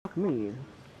Me.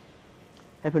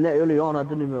 Happened that early on, I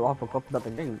didn't even I forgot about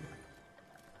the game.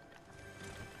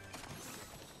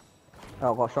 I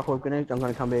got shockwave grenades, I'm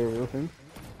gonna come here real soon.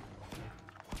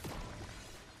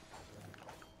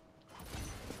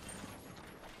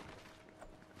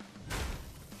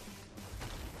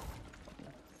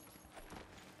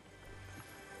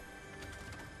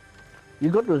 You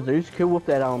got the Zeus kill with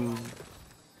that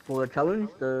for the challenge,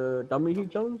 the dummy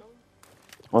heat challenge?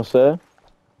 What's that?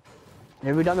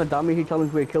 Have you done the dummy heat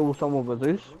challenge where you kill someone with a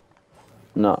Zeus?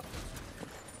 No.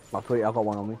 Oh sweet, I got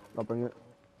one on me. I'll bring it.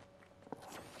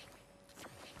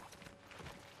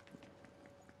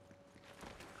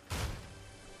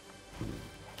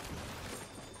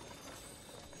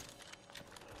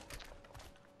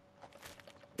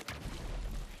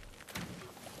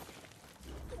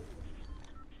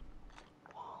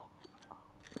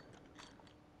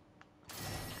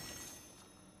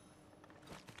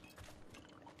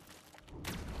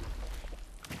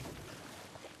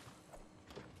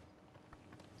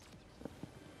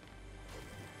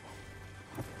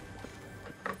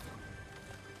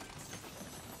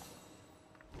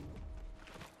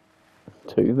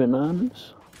 Two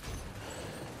bananas?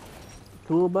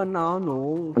 Two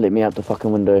bananas. Let me out the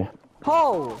fucking window.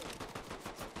 Paul!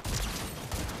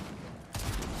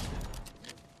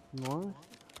 Nice.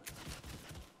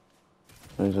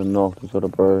 There's a knock, he's got a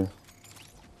bro.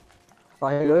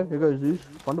 Right, here goes Zeus.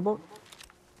 Thunderbolt.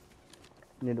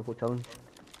 Need a full challenge.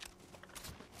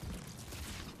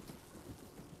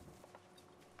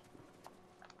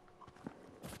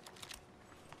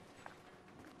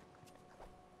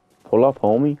 Pull up,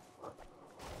 homie.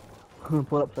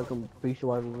 Pull up so I can be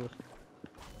survival this.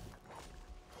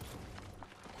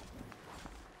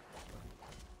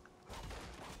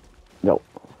 Yo,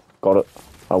 got it.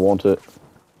 I want it.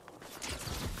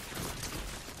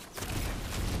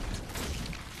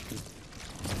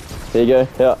 There you go,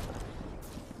 yeah.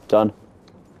 Done.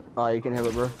 Ah, you can have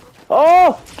it, bro.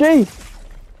 Oh, gee!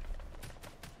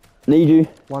 Need you.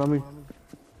 One on me.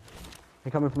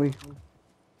 They're coming for me.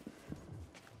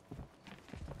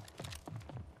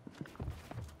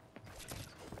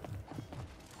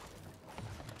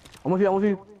 I'm with you, I'm with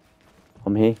you.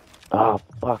 I'm here. Ah,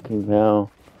 fucking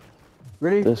hell.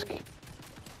 Ready? This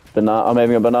banana. I'm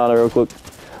having a banana real quick.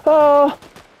 Ah,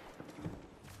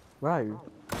 Right.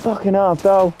 fucking hell, I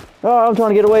fell. Oh, I'm trying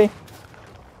to get away.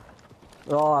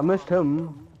 Oh, I missed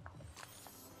him.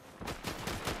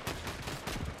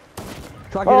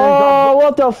 Try getting Oh,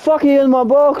 what the fuck? He in my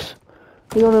box.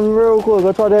 He on him real quick.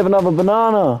 I tried to have another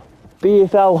banana.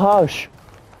 BFL hush.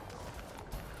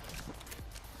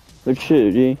 Good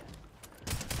shit, G.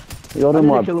 He got I in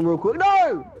need my. to kill him real quick.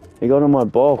 No! He got in my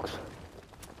box.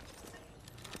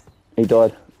 He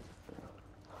died.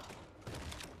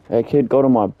 That kid got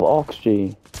in my box,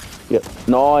 G. Yep.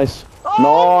 Nice.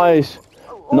 Oh! Nice.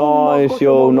 Oh my Nice, gosh,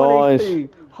 yo, I'm on 1 nice. HP.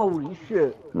 Holy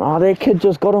shit. Nah, that kid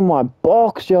just got in my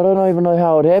box, G. I don't even know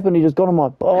how it happened. He just got in my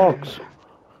box.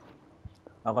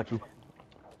 I got you.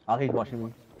 Oh, he's watching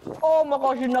me. Oh my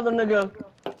gosh, another nigga.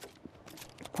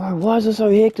 Bro, why is it so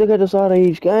hectic at the start of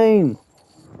each game?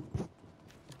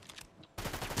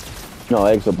 No,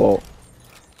 that's a bot.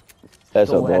 That's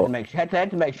a So had to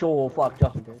bot. make sure fuck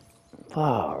Justin did.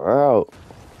 Far out.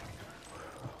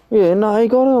 Yeah, no, he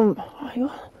got him.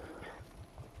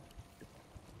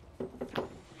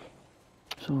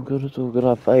 It's all good, it's all good.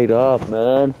 I fade up,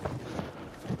 man.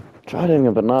 Tried having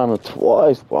a banana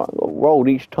twice, but I got rolled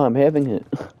each time having it.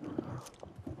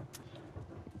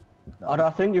 I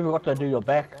think you forgot to do your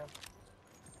back.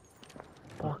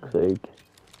 Fuck's sake.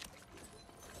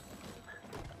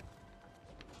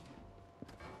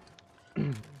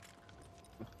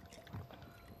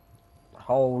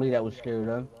 Holy, that was scary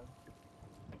though.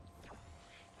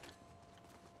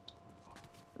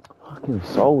 Fucking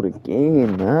sold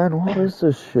again, man. What is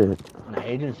this shit? Nah,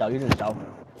 you didn't sell, you didn't sell.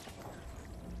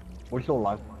 We're still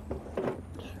alive.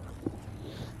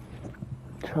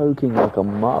 Choking like a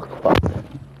motherfucker.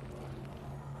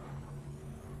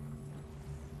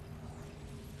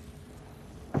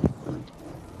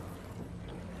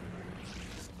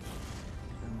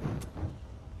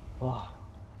 Oh.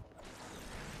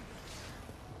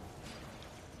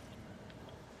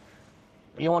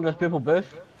 You want this purple burst?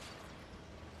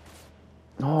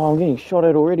 Oh, I'm getting shot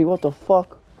at already. What the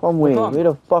fuck? From where? What's Where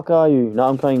the fuck are you? No,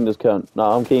 I'm killing this cunt.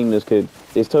 No, I'm killing this kid.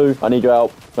 There's two. I need your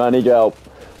help. I need your help.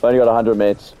 I've only got 100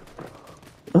 mats.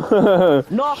 No,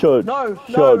 Shot. no, Shot,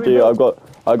 no, dear.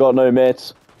 I got no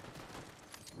mats.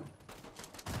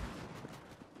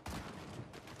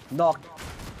 Knocked.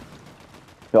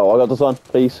 Yo, I got this one,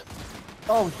 please.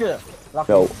 Oh shit.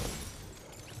 Lucky. Yo.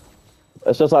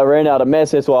 It's just I ran out of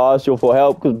meds. That's why I asked you for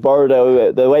help. Cause bro,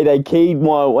 the way they keyed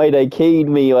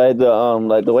me, like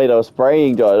the way they were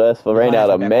spraying, Joe. That's why I ran out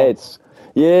of meds.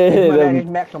 He's my man, Yeah, he's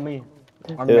max on me.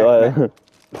 I'm yeah, max.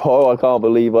 bro, I can't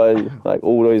believe I like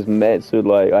all those meds. Would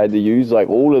like I had to use like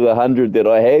all of the 100 that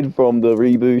I had from the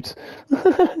reboot.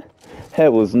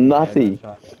 That was nutty.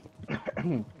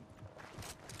 Yeah,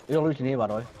 you're losing here, by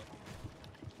the way.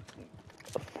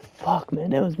 Fuck, man,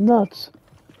 that was nuts.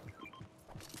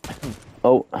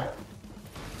 Oh.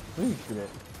 Who shoot it?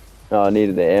 Oh, I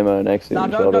needed the ammo and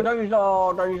accidentally No, shot it.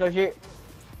 don't use that shit.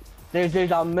 There's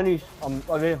minis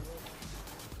over here.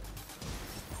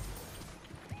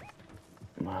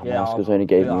 My Yeah, Maskers only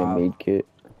gave me a yeah, med kit.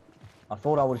 I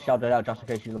thought I would shout that out just in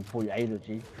case you look before you ate it,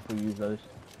 G. Before you use those.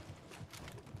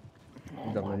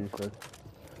 Use the minis first.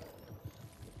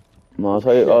 No,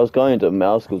 I was going to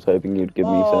mouse schools hoping you'd give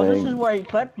me Oh, this is something. where he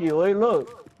clapped you, hey,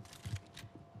 look.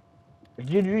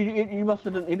 You must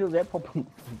have done any of that problem.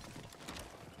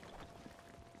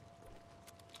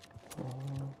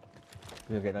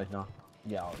 You'll get those now.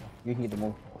 Yeah, you can get them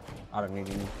all. I don't need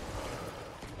any.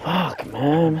 Fuck,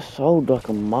 man, it's sold like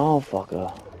a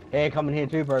motherfucker. Hey, coming here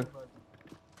too, bro. I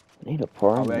need a How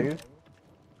prime. are you?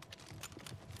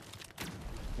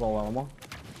 Well, I'm on.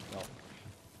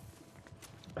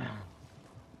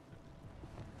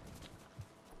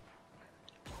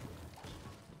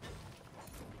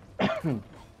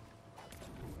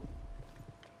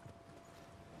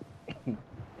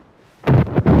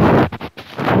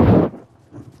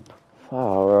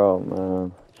 Far out,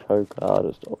 man. Choke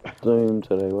artist of Doom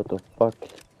today, what the fuck?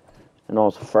 And I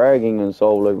was fragging in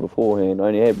solo beforehand. I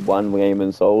only had one game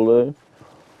in solo.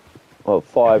 Oh,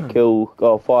 5 kills,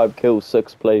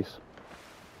 6th place.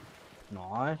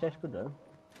 Nice, that's good though.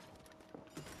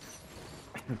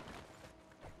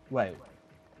 Wait.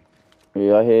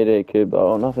 Yeah, I hear that kid,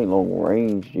 but nothing long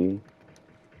range, G.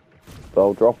 But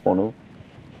I'll drop on him.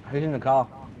 Who's in the car?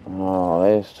 Oh,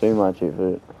 that's too much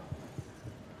effort.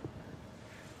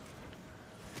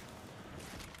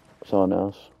 Someone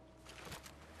else.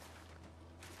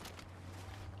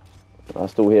 I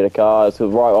still hear the car, it's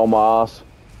right on my ass.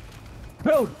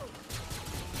 Build!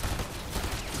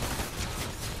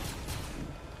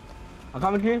 I'm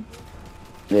coming to you.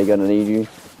 They're gonna need you.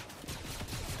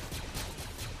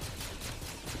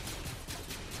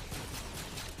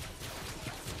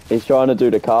 He's trying to do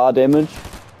the car damage.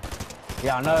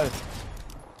 Yeah, I know.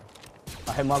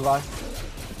 I hit my guy.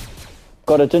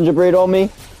 Got a gingerbread on me.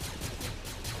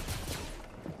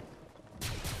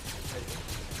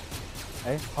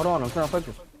 Hey, hold on, I'm trying to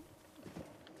focus.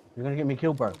 You're gonna get me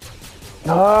killed, bro.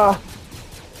 Ah!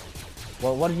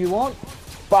 Well, what do you want?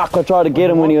 Fuck, I tried to get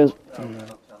him when he was...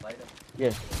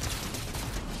 Yeah.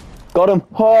 Got him.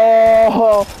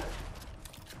 Oh!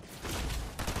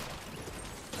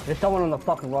 There's someone on the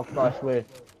fucking rocks, I swear.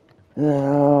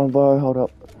 Oh, bro, hold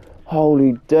up.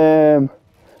 Holy damn.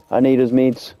 I need his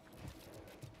meds.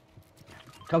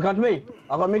 Come to me.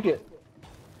 I gotta make it.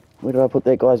 Where did I put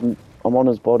that guy's... I'm on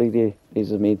his body there. There's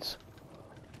his meds.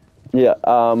 Yeah,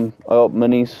 I got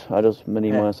minis. I just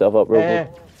mini myself up real quick.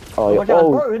 Oh, yeah.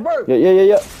 Oh, bro.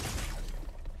 Yeah.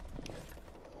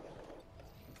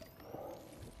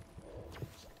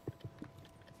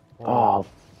 Oh,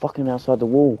 fucking outside the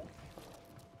wall.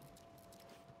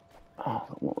 Oh,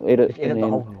 edit and the then...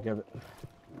 hole.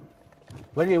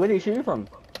 Where did he shoot you from?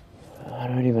 I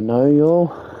don't even know, yo.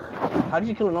 How did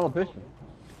you kill another person?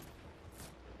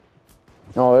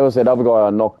 Oh, it was that other guy I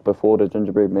knocked before the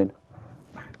gingerbread man.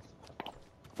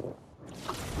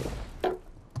 Do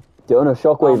you want a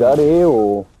shockwave out of here,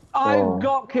 or...? I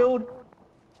got killed!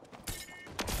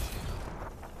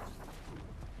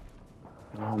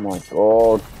 Oh my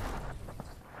god.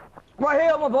 Right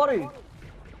here on my body!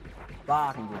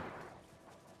 Fucking good.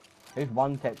 He's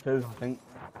one tap too, I think.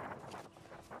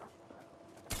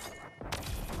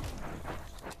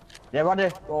 Yeah, right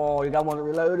there. Oh, you got one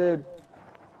reloaded.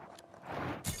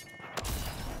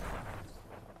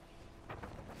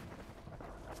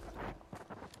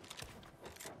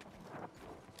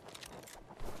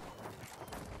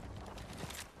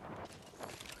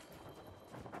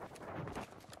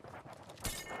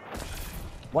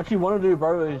 What you want to do,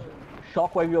 bro, is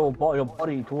shockwave your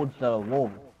body towards the wall,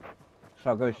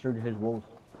 so it goes through to his walls.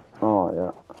 Oh,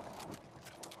 yeah.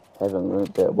 Haven't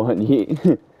learnt that one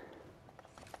yet.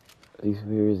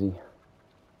 Where is he?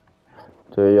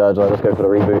 So yeah, let's go for the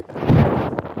reboot.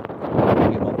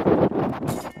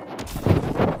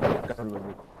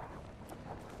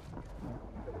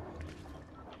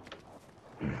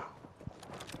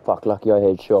 Fuck, lucky I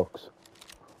had shocks.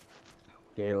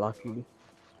 Yeah, lucky.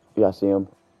 Yeah, I see him.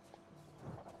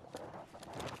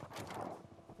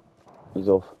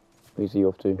 off. Where's he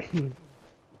off to?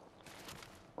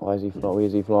 Where's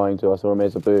he flying to? I saw him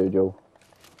as a bird, yo.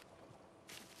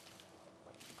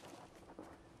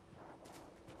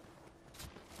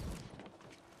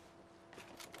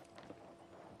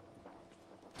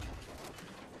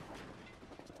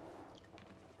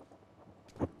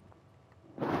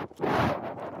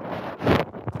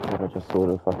 I just saw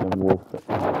the fucking wolf.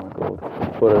 Oh my god.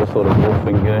 Thought I just saw the wolf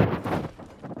thing go.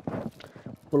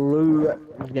 Blue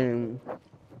game.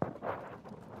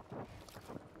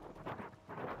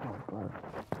 Oh, bro.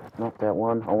 Not that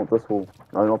one. I want this wall.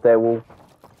 No, not that wall.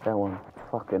 That one.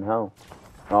 Fucking hell.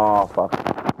 Oh, fuck.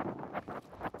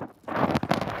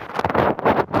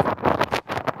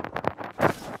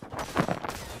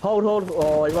 Hold.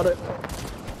 Oh, you got it.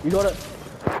 You got it.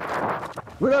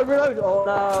 Reload. Oh,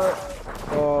 no.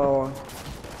 Oh.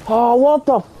 Oh, what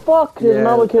the fuck? There's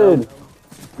another kid.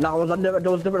 No, there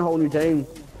was a different whole new team.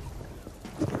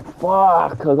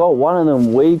 Fuck, I got one of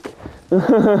them weak.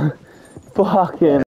 Fucking.